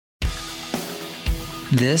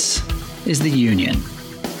This is the Union,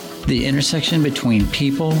 the intersection between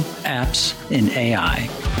people, apps, and AI.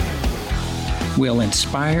 We'll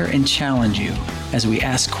inspire and challenge you as we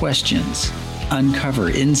ask questions, uncover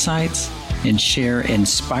insights, and share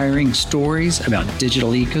inspiring stories about digital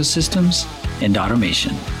ecosystems and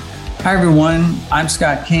automation. Hi, everyone. I'm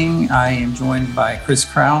Scott King. I am joined by Chris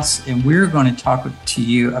Kraus, and we're going to talk to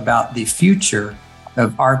you about the future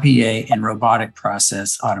of RPA and robotic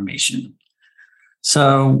process automation.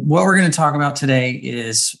 So what we're going to talk about today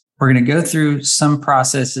is we're going to go through some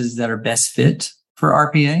processes that are best fit for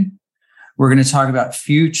RPA. We're going to talk about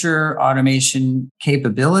future automation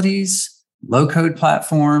capabilities, low-code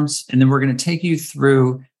platforms, and then we're going to take you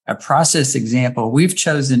through a process example. We've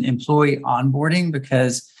chosen employee onboarding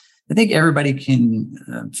because I think everybody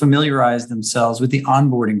can familiarize themselves with the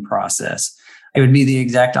onboarding process. It would be the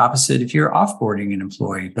exact opposite if you're offboarding an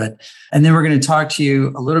employee. And then we're going to talk to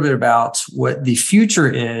you a little bit about what the future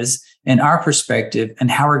is in our perspective and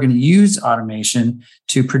how we're going to use automation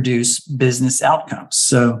to produce business outcomes.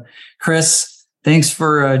 So, Chris, thanks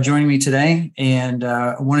for joining me today. And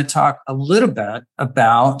I want to talk a little bit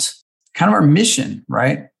about kind of our mission,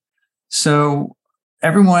 right? So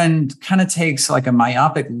everyone kind of takes like a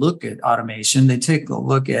myopic look at automation. They take a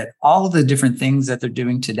look at all of the different things that they're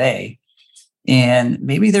doing today. And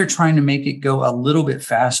maybe they're trying to make it go a little bit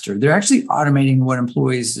faster. They're actually automating what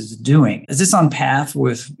employees is doing. Is this on path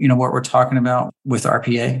with, what we're talking about with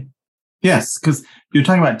RPA? Yes, because you're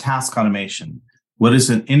talking about task automation. What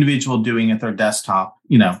is an individual doing at their desktop?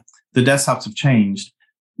 The desktops have changed.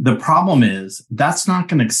 The problem is that's not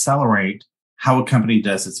going to accelerate how a company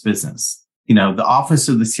does its business. The office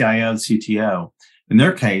of the CIO, the CTO, in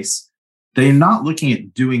their case, they're not looking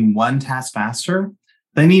at doing one task faster.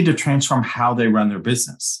 They need to transform how they run their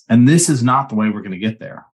business. And this is not the way we're going to get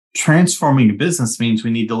there. Transforming a business means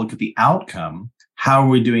we need to look at the outcome. How are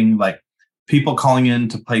we doing, like people calling in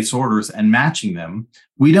to place orders and matching them?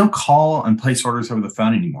 We don't call and place orders over the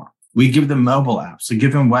phone anymore. We give them mobile apps. We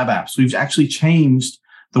give them web apps. We've actually changed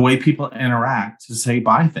the way people interact to say,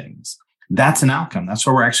 buy things. That's an outcome. That's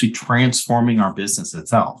where we're actually transforming our business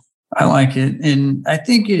itself. I like it. And I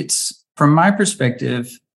think it's, from my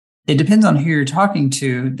perspective, it depends on who you're talking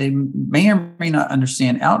to. They may or may not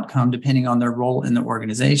understand outcome depending on their role in the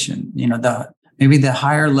organization. Maybe the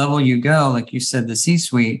higher level you go, like you said, the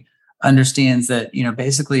C-suite understands that,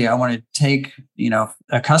 basically I want to take,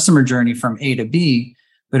 a customer journey from A to B.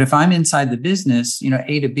 But if I'm inside the business,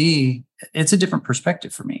 A to B, it's a different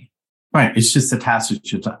perspective for me. Right. It's just a task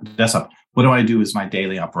desktop. What do I do as my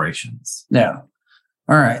daily operations? Yeah.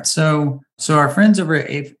 All right. So our friends over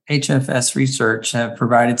at HFS Research have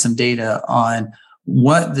provided some data on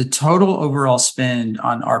what the total overall spend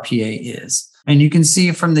on RPA is. And you can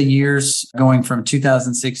see from the years going from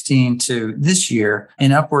 2016 to this year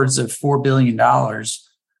in upwards of $4 billion.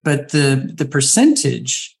 But the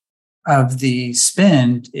percentage of the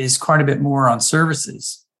spend is quite a bit more on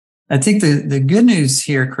services. I think the good news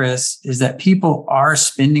here, Chris, is that people are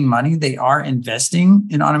spending money. They are investing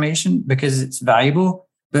in automation because it's valuable,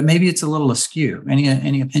 but maybe it's a little askew.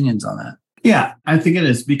 Any opinions on that? Yeah, I think it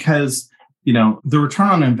is because, the return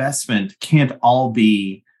on investment can't all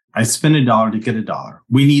be, I spend $1 to get $1.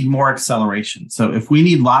 We need more acceleration. So if we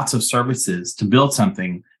need lots of services to build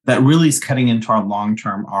something, that really is cutting into our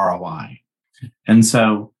long-term ROI. And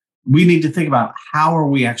so we need to think about how are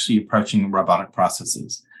we actually approaching robotic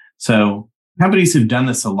processes. So companies who've done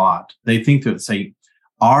this a lot, they think that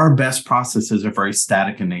our best processes are very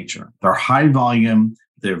static in nature. They're high volume,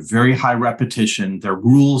 they're very high repetition, they're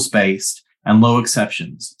rules-based and low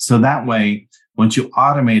exceptions. So that way, once you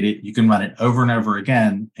automate it, you can run it over and over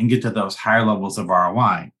again and get to those higher levels of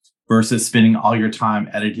ROI versus spending all your time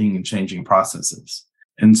editing and changing processes.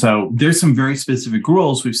 And so there's some very specific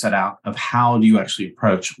rules we've set out of how do you actually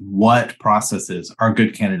approach what processes are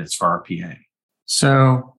good candidates for RPA.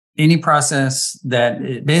 So any process that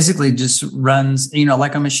it basically just runs,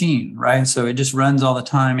 like a machine, right? So it just runs all the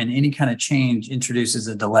time and any kind of change introduces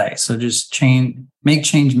a delay. So just make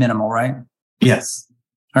change minimal, right? Yes.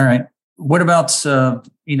 All right. What about,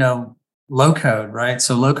 low code, right?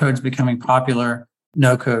 So low code is becoming popular,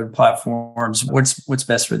 no code platforms. What's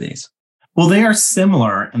best for these? Well, they are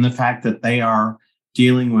similar in the fact that they are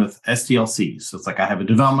dealing with SDLCs. So it's like I have a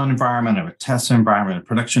development environment, I have a test environment, a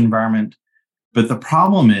production environment. But the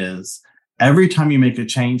problem is every time you make a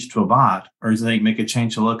change to a bot or make a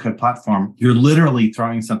change to a low-code platform, you're literally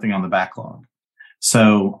throwing something on the backlog.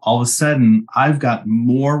 So all of a sudden, I've got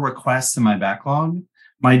more requests in my backlog.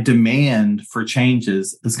 My demand for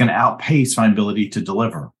changes is going to outpace my ability to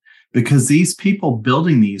deliver because these people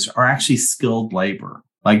building these are actually skilled labor.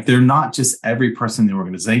 Like they're not just every person in the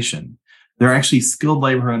organization. They're actually skilled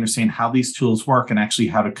labor who understand how these tools work and actually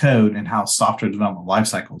how to code and how software development life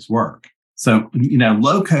cycles work. So,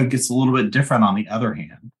 low code gets a little bit different on the other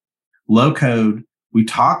hand. Low code, we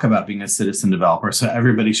talk about being a citizen developer, so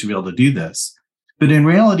everybody should be able to do this. But in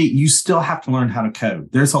reality, you still have to learn how to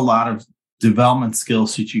code. There's a lot of development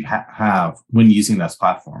skills that you have when using those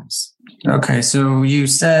platforms. Okay, so you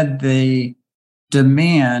said the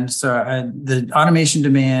demand, the automation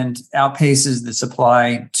demand outpaces the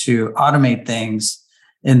supply to automate things,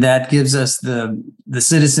 and that gives us the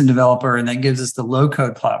citizen developer, and that gives us the low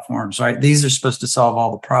code platforms, right? These are supposed to solve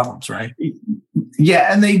all the problems, right?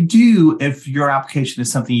 Yeah, and they do if your application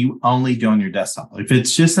is something you only do on your desktop. If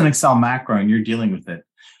it's just an Excel macro and you're dealing with it.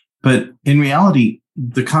 But in reality,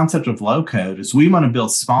 the concept of low code is we want to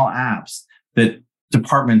build small apps that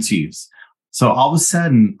departments use. So all of a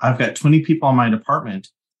sudden, I've got 20 people in my department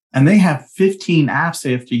and they have 15 apps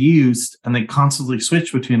they have to use and they constantly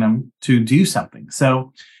switch between them to do something.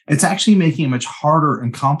 So it's actually making it much harder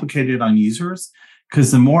and complicated on users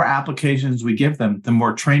because the more applications we give them, the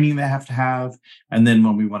more training they have to have. And then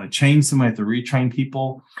when we want to change them, we have to retrain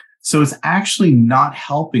people. So it's actually not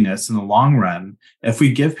helping us in the long run if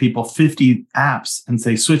we give people 50 apps and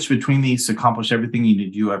say, switch between these to accomplish everything you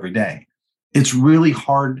need to do every day. It's really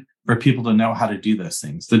hard for people to know how to do those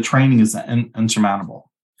things. The training is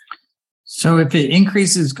insurmountable. So if it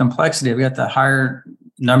increases complexity, we got the higher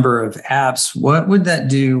number of apps, what would that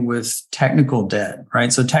do with technical debt,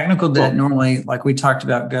 right? So technical debt normally, like we talked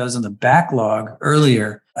about, goes in the backlog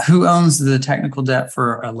earlier. Who owns the technical debt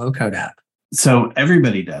for a low-code app? So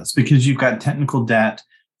everybody does, because you've got technical debt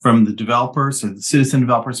from the developers or the citizen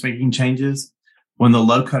developers making changes. When the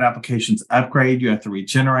low-code applications upgrade, you have to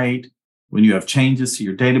regenerate. When you have changes to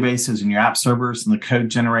your databases and your app servers and the code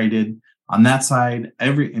generated on that side,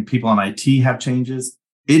 and people on IT have changes.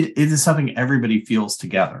 It is something everybody feels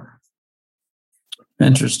together.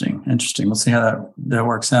 Interesting. We'll see how that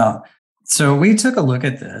works out. So we took a look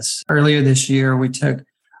at this earlier this year. We took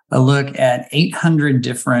a look at 800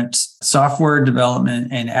 different software development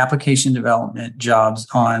and application development jobs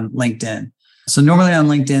on LinkedIn. So normally on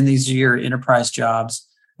LinkedIn, these are your enterprise jobs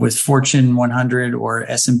with Fortune 100 or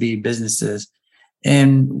SMB businesses.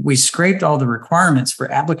 And we scraped all the requirements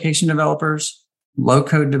for application developers,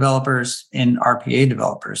 low-code developers, and RPA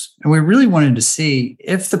developers. And we really wanted to see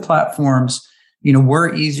if the platforms,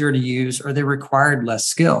 were easier to use or they required less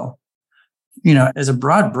skill. As a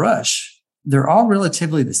broad brush, they're all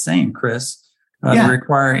relatively the same, Chris. They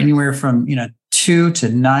require anywhere from 2 to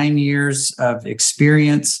 9 years of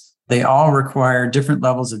experience. They all require different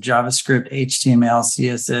levels of JavaScript, HTML,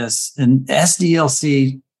 CSS, and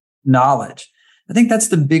SDLC knowledge. I think that's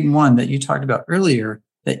the big one that you talked about earlier,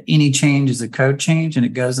 that any change is a code change and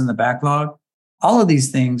it goes in the backlog. All of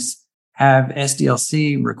these things have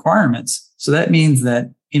SDLC requirements. So that means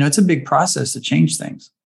that, it's a big process to change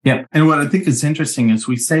things. Yeah. And what I think is interesting is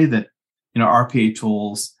we say that, RPA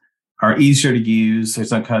tools are easier to use.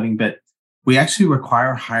 There's no coding, but we actually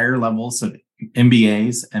require higher levels of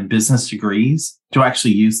MBAs and business degrees to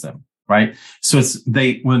actually use them, right? So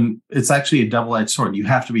it's actually a double-edged sword. You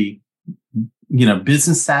have to be,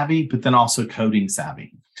 business savvy, but then also coding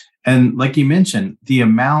savvy. And like you mentioned, the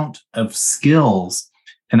amount of skills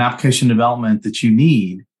and application development that you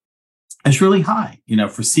need is really high.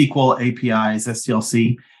 For SQL, APIs,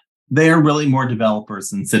 SDLC, they are really more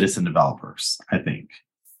developers than citizen developers, I think.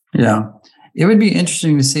 Yeah. It would be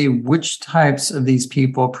interesting to see which types of these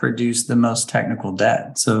people produce the most technical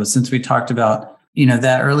debt. So since we talked about,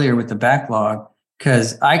 that earlier with the backlog,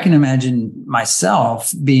 because I can imagine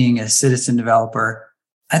myself being a citizen developer,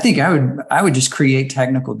 I think I would just create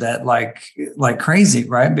technical debt like crazy,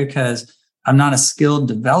 right? Because I'm not a skilled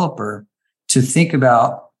developer to think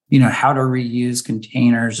about, how to reuse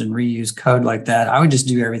containers and reuse code like that. I would just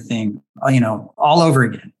do everything, all over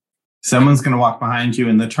again. Someone's going to walk behind you,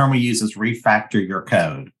 and the term we use is refactor your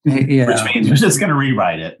code, yeah. Which means you're just going to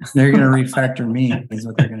rewrite it. They're going to refactor me is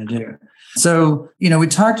what they're going to do. So, we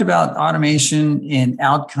talked about automation and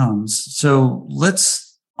outcomes. So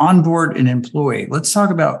let's onboard an employee. Let's talk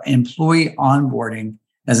about employee onboarding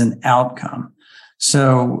as an outcome.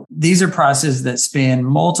 So these are processes that span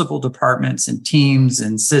multiple departments and teams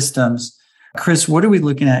and systems. Chris, what are we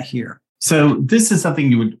looking at here? So this is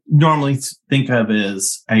something you would normally think of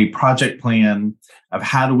as a project plan of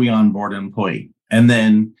how do we onboard an employee. And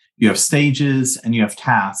then you have stages and you have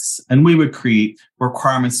tasks. And we would create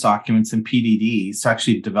requirements documents and PDDs to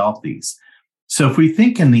actually develop these. So if we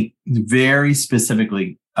think in the very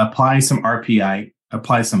specifically apply some RPA,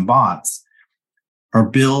 apply some bots, or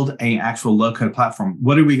build an actual low-code platform,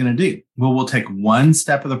 what are we going to do? Well, we'll take one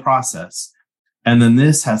step of the process, and then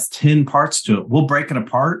this has 10 parts to it. We'll break it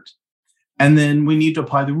apart, and then we need to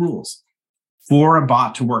apply the rules. For a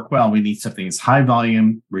bot to work well, we need something that's high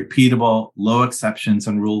volume, repeatable, low exceptions,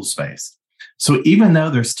 and rules-based. So even though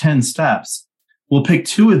there's 10 steps, we'll pick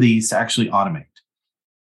 2 of these to actually automate.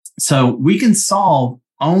 So we can solve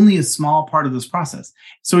only a small part of this process.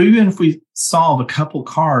 So even if we solve a couple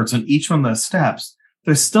cards on each one of those steps,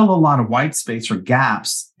 there's still a lot of white space or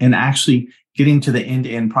gaps in actually getting to the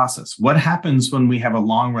end-to-end process. What happens when we have a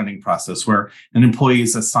long-running process where an employee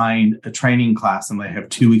is assigned a training class and they have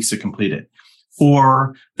 2 weeks to complete it?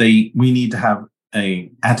 Or we need to have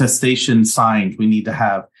a attestation signed. We need to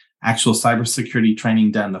have actual cybersecurity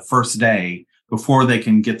training done the first day before they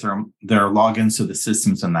can get their logins to the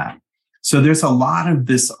systems and that. So there's a lot of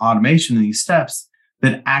this automation in these steps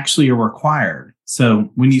that actually are required.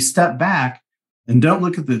 So when you step back and don't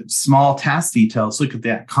look at the small task details, look at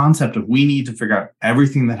that concept of we need to figure out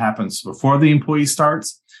everything that happens before the employee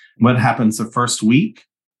starts, what happens the first week.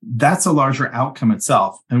 That's a larger outcome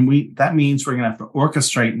itself. And that means we're going to have to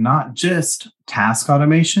orchestrate not just task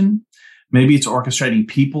automation. Maybe it's orchestrating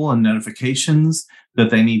people and notifications that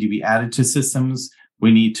they need to be added to systems.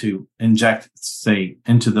 We need to inject, say,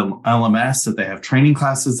 into the LMS that they have training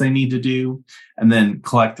classes they need to do, and then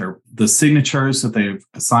collect the signatures that they've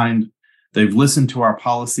assigned. They've listened to our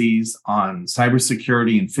policies on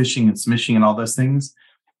cybersecurity and phishing and smishing and all those things.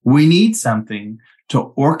 We need something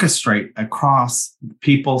to orchestrate across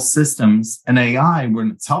people, systems, and AI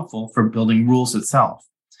when it's helpful for building rules itself.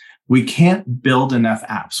 We can't build enough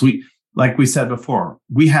apps. Like we said before,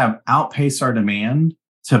 we have outpaced our demand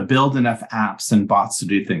to build enough apps and bots to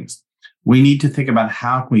do things. We need to think about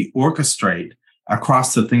how can we orchestrate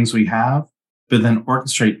across the things we have, but then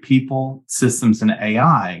orchestrate people, systems, and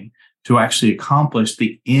AI to actually accomplish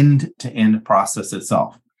the end-to-end process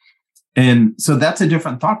itself. And so that's a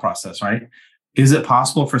different thought process, right? Is it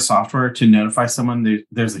possible for software to notify someone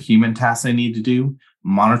there's a human task they need to do,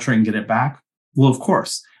 monitor and get it back? Well, of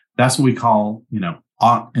course. That's what we call,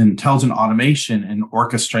 intelligent automation and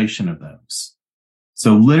orchestration of those.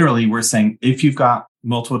 So literally, we're saying if you've got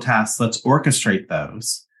multiple tasks, let's orchestrate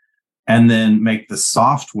those and then make the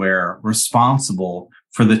software responsible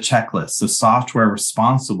for the checklist, the software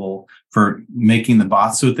responsible for making the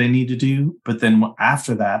bots do what they need to do. But then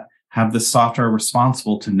after that, have the software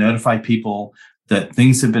responsible to notify people that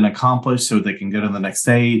things have been accomplished so they can go to the next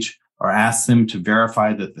stage, or ask them to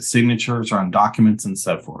verify that the signatures are on documents and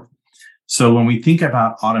so forth. So when we think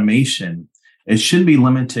about automation, it shouldn't be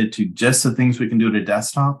limited to just the things we can do at a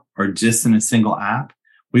desktop or just in a single app.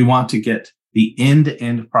 We want to get the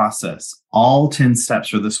end-to-end process, all 10 steps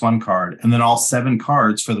for this one card, and then all 7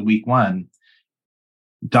 cards for the week 1,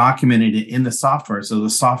 documented in the software so the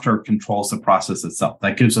software controls the process itself.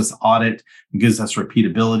 That gives us audit, gives us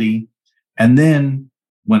repeatability. And then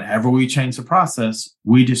whenever we change the process,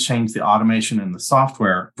 we just change the automation in the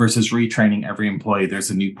software versus retraining every employee.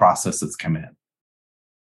 There's a new process that's come in.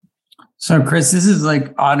 So, Chris, this is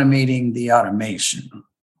like automating the automation,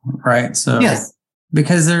 right? So, yes,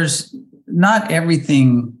 because there's not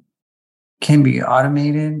everything can be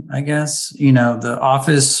automated, I guess. The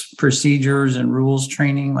office procedures and rules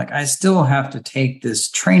training, like I still have to take this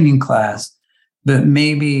training class, but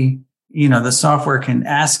maybe, the software can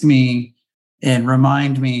ask me and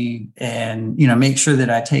remind me and, make sure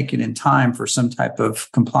that I take it in time for some type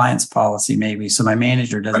of compliance policy, maybe, so my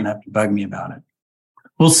manager doesn't have to bug me about it.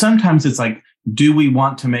 Well, sometimes it's like, do we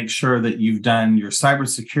want to make sure that you've done your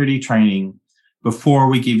cybersecurity training before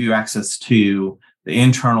we give you access to the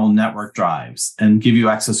internal network drives and give you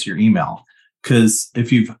access to your email? Because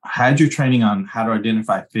if you've had your training on how to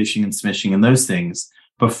identify phishing and smishing and those things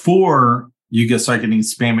before you start getting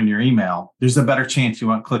spam in your email, there's a better chance you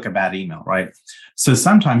won't click a bad email, right? So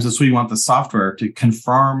sometimes it's we want the software to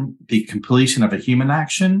confirm the completion of a human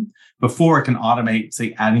action before it can automate,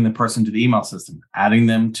 say, adding the person to the email system, adding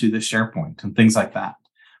them to the SharePoint and things like that.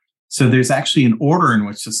 So there's actually an order in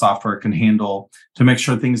which the software can handle to make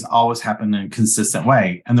sure things always happen in a consistent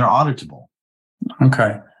way and they're auditable.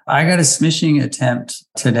 Okay. I got a smishing attempt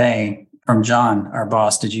today from John, our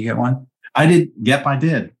boss. Did you get one? I did. Yep, I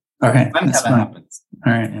did. Okay. That's how that happens.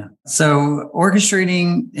 All right. Yeah. So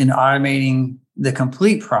orchestrating and automating the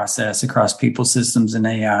complete process across people, systems, and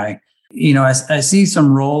AI. I see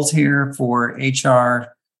some roles here for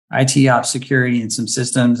HR, IT ops security, and some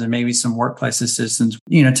systems, and maybe some workplace systems.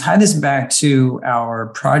 Tie this back to our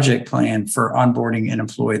project plan for onboarding an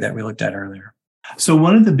employee that we looked at earlier. So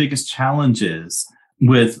one of the biggest challenges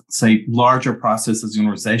with, say, larger processes in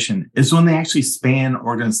organization is when they actually span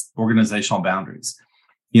organizational boundaries.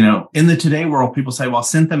 In the today world, people say, well,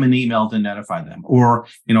 send them an email to notify them. Or,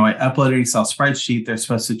 I uploaded an Excel spreadsheet. They're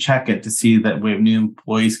supposed to check it to see that we have new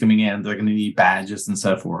employees coming in. They're going to need badges and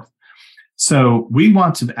so forth. So we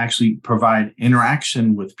want to actually provide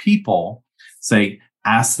interaction with people, say,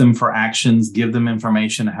 ask them for actions, give them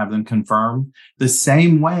information, have them confirm, the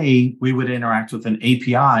same way we would interact with an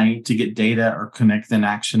API to get data or connect an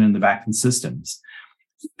action in the backend systems.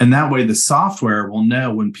 And that way the software will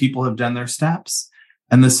know when people have done their steps.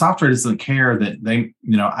 And the software doesn't care that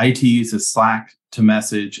IT uses Slack to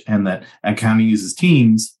message and that accounting uses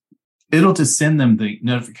Teams. It'll just send them the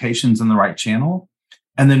notifications in the right channel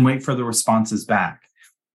and then wait for the responses back.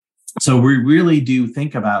 So we really do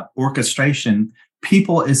think about orchestration.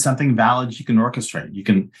 People is something valid you can orchestrate. You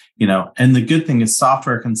can, and the good thing is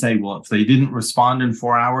software can say, well, if they didn't respond in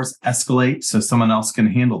 4 hours, escalate so someone else can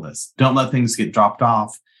handle this. Don't let things get dropped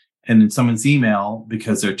off and in someone's email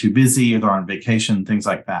because they're too busy or they're on vacation, things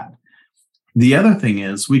like that. The other thing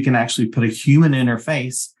is we can actually put a human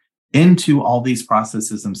interface into all these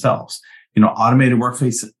processes themselves. Automated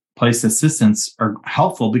workplace assistants are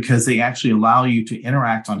helpful because they actually allow you to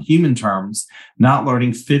interact on human terms, not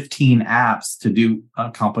learning 15 apps to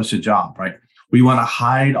accomplish a job, right? We want to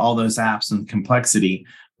hide all those apps and complexity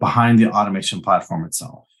behind the automation platform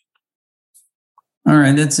itself. All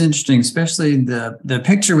right, that's interesting, especially the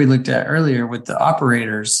picture we looked at earlier with the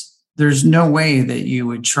operators. There's no way that you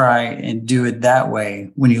would try and do it that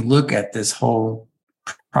way when you look at this whole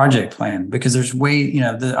project plan, because there's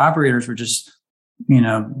the operators were just,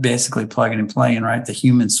 basically plugging and playing, right? The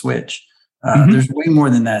human switch. There's way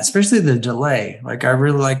more than that, especially the delay. Like I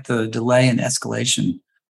really like the delay and escalation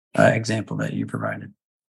example that you provided.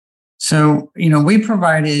 So, we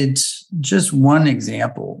provided just one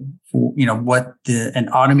example for, what an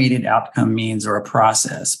automated outcome means or a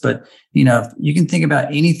process. But, you can think about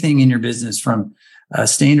anything in your business from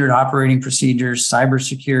standard operating procedures,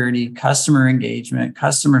 cybersecurity, customer engagement,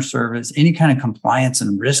 customer service, any kind of compliance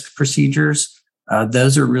and risk procedures.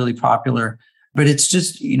 Those are really popular. But it's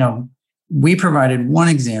just, we provided one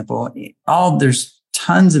example. There's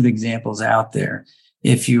tons of examples out there.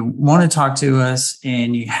 If you want to talk to us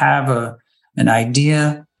and you have an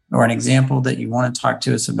idea or an example that you want to talk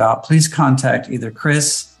to us about, please contact either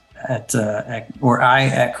Chris or I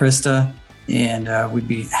at Krista, and we'd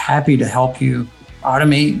be happy to help you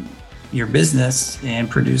automate your business and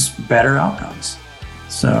produce better outcomes.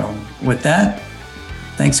 So with that,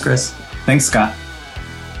 thanks, Chris. Thanks, Scott.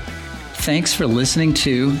 Thanks for listening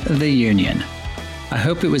to The Union. I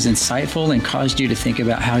hope it was insightful and caused you to think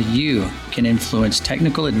about how you can influence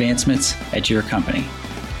technical advancements at your company.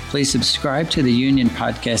 Please subscribe to the Union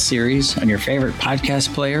podcast series on your favorite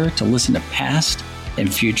podcast player to listen to past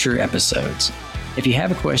and future episodes. If you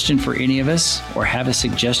have a question for any of us or have a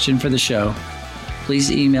suggestion for the show, please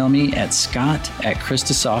email me at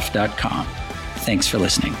scott@christasoft.com. Thanks for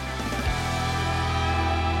listening.